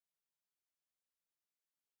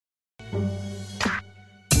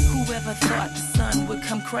never thought the sun would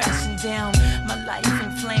come crashing down. My life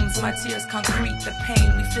in flames, my tears concrete, the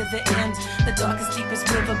pain, we feel the end. The darkest, deepest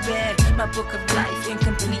riverbed, my book of life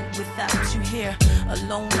incomplete without you here.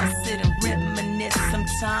 Alone I sit and reminisce.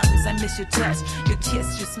 Sometimes I miss your touch, your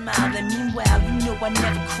kiss, your smile. And meanwhile, you know I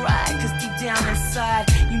never cried, cause deep down inside,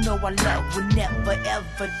 you know our love will never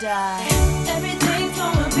ever die. Everything's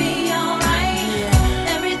gonna be alright.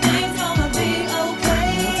 Yeah. Everything's gonna be okay.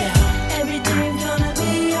 Everything's gonna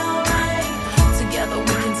be alright. Together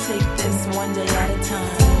we can take this one day at a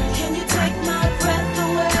time. Can you take my breath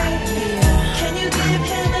away? Yeah. Can you give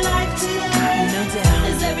him a life today? No doubt.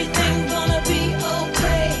 Is everything gonna be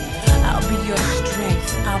okay? I'll be your strength,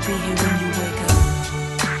 I'll be here when you wake up.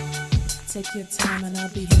 Take your time and I'll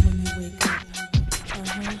be here when you wake up.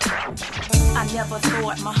 I never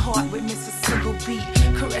thought my heart would miss a single beat.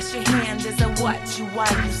 Caress your hand as I watch you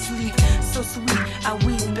while you sleep. So sweet, I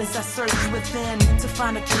weep as I search within to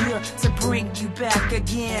find a cure to bring you back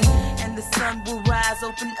again. And the sun will rise,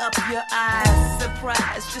 open up your eyes.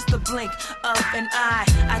 Surprise, just a blink of an eye.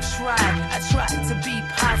 I tried to be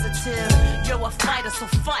positive. You're a fighter, so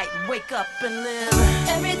fight, wake up and live.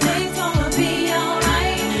 Everything's gonna be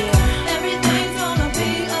alright. Yeah. Everything's gonna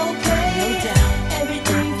be okay. No doubt.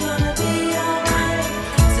 Everything's gonna be alright.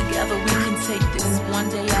 Together we can take this one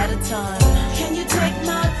day at a time. Can you take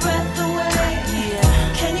my breath away? Yeah.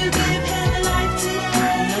 Can you give him a life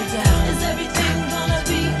today? No doubt. Is everything gonna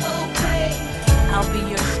be okay? I'll be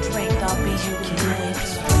your strength, I'll be here when you wake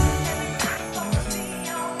up.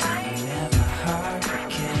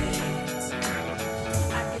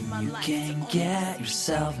 You can't get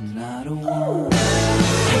yourself another one.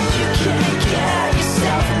 And you can't get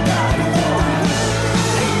yourself another one.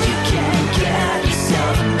 And you can't get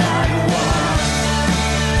yourself another one.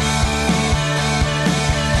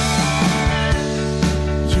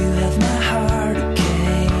 You have my heart,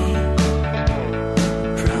 okay?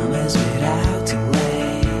 Promise without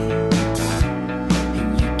delay. And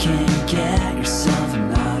you can't get yourself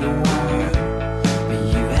another one. But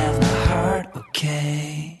you have my heart,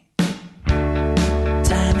 okay?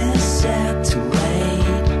 Time is set to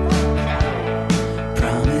wait.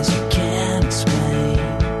 Promise you can't explain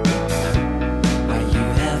why you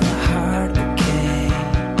have my heart, okay?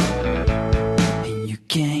 And you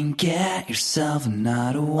can't get yourself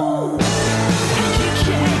another one. And you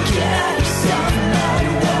can't get yourself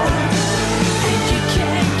another one.